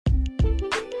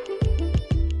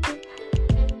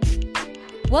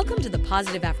Welcome to the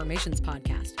Positive Affirmations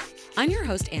podcast. I'm your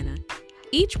host, Anna.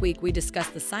 Each week, we discuss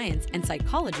the science and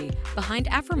psychology behind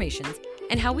affirmations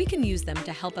and how we can use them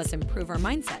to help us improve our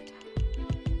mindset.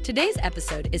 Today's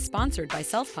episode is sponsored by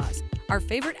Self-Pause, our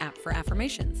favorite app for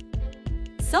affirmations.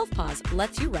 Self-Pause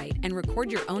lets you write and record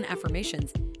your own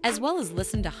affirmations, as well as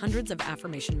listen to hundreds of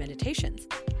affirmation meditations.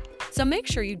 So make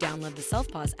sure you download the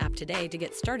Self-Pause app today to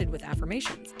get started with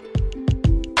affirmations.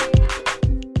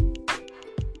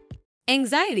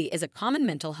 Anxiety is a common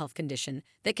mental health condition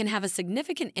that can have a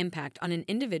significant impact on an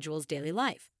individual's daily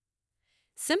life.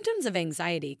 Symptoms of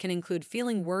anxiety can include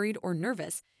feeling worried or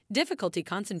nervous, difficulty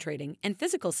concentrating, and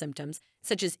physical symptoms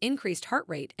such as increased heart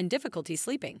rate and difficulty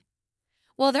sleeping.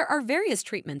 While there are various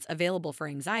treatments available for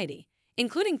anxiety,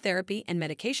 including therapy and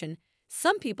medication,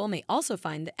 some people may also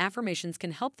find that affirmations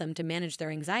can help them to manage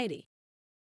their anxiety.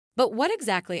 But what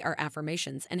exactly are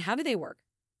affirmations and how do they work?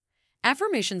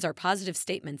 Affirmations are positive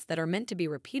statements that are meant to be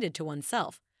repeated to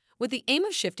oneself with the aim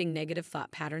of shifting negative thought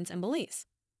patterns and beliefs.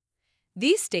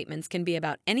 These statements can be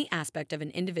about any aspect of an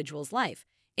individual's life,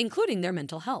 including their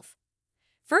mental health.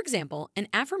 For example, an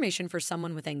affirmation for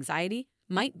someone with anxiety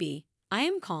might be, "I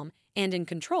am calm and in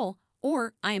control,"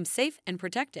 or "I am safe and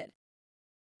protected."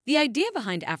 The idea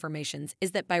behind affirmations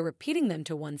is that by repeating them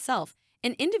to oneself,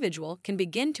 an individual can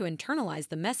begin to internalize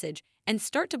the message and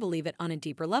start to believe it on a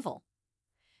deeper level.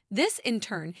 This, in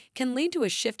turn, can lead to a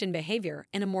shift in behavior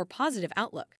and a more positive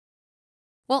outlook.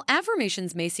 While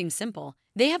affirmations may seem simple,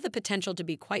 they have the potential to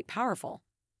be quite powerful.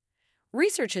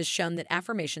 Research has shown that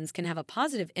affirmations can have a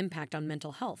positive impact on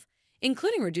mental health,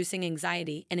 including reducing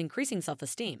anxiety and increasing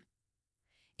self-esteem.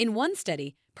 In one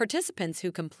study, participants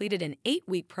who completed an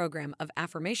 8-week program of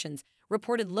affirmations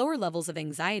reported lower levels of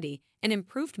anxiety and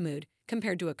improved mood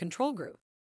compared to a control group.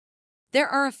 There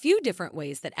are a few different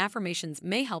ways that affirmations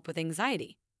may help with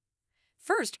anxiety.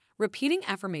 First, repeating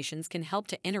affirmations can help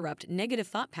to interrupt negative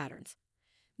thought patterns.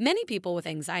 Many people with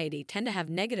anxiety tend to have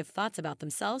negative thoughts about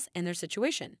themselves and their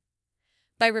situation.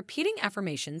 By repeating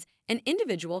affirmations, an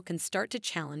individual can start to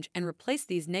challenge and replace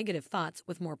these negative thoughts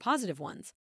with more positive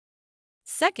ones.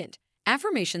 Second,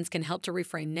 affirmations can help to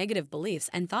reframe negative beliefs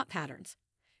and thought patterns.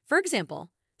 For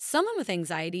example, someone with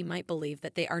anxiety might believe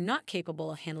that they are not capable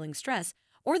of handling stress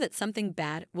or that something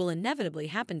bad will inevitably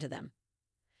happen to them.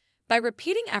 By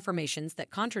repeating affirmations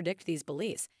that contradict these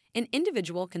beliefs, an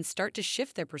individual can start to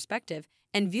shift their perspective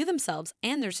and view themselves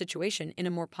and their situation in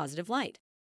a more positive light.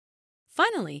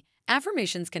 Finally,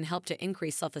 affirmations can help to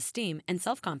increase self-esteem and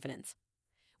self-confidence.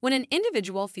 When an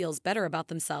individual feels better about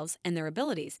themselves and their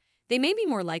abilities, they may be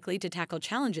more likely to tackle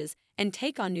challenges and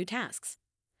take on new tasks.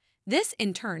 This,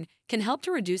 in turn, can help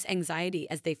to reduce anxiety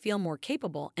as they feel more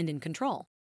capable and in control.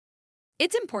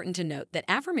 It's important to note that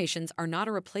affirmations are not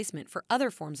a replacement for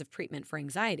other forms of treatment for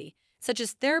anxiety, such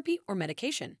as therapy or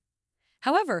medication.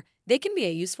 However, they can be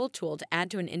a useful tool to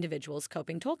add to an individual's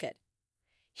coping toolkit.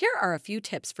 Here are a few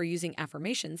tips for using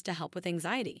affirmations to help with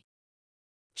anxiety.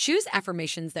 Choose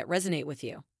affirmations that resonate with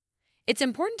you. It's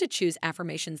important to choose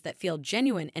affirmations that feel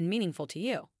genuine and meaningful to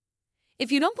you.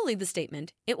 If you don't believe the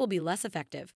statement, it will be less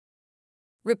effective.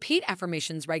 Repeat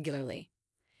affirmations regularly.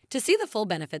 To see the full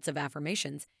benefits of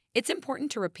affirmations, it's important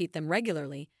to repeat them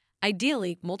regularly,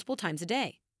 ideally multiple times a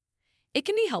day. It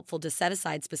can be helpful to set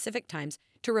aside specific times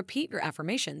to repeat your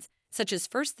affirmations, such as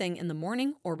first thing in the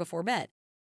morning or before bed.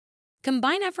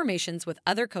 Combine affirmations with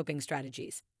other coping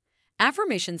strategies.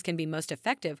 Affirmations can be most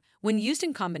effective when used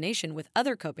in combination with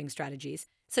other coping strategies,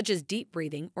 such as deep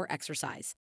breathing or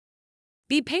exercise.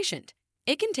 Be patient.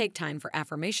 It can take time for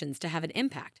affirmations to have an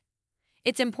impact.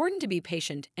 It's important to be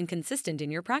patient and consistent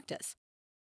in your practice.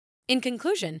 In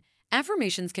conclusion,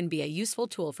 affirmations can be a useful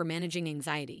tool for managing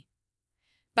anxiety.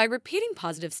 By repeating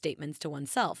positive statements to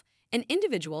oneself, an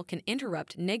individual can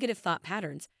interrupt negative thought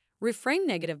patterns, reframe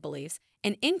negative beliefs,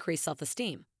 and increase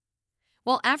self-esteem.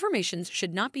 While affirmations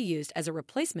should not be used as a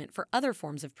replacement for other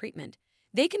forms of treatment,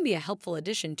 they can be a helpful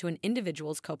addition to an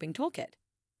individual's coping toolkit.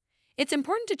 It's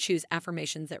important to choose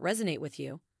affirmations that resonate with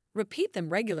you, repeat them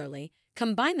regularly,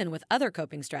 combine them with other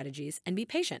coping strategies, and be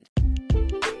patient.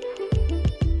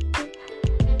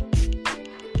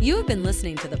 You have been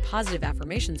listening to the Positive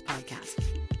Affirmations podcast.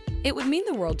 It would mean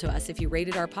the world to us if you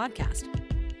rated our podcast.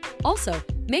 Also,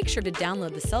 make sure to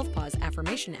download the Self-Pause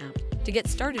affirmation app to get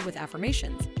started with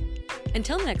affirmations.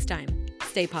 Until next time,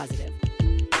 stay positive.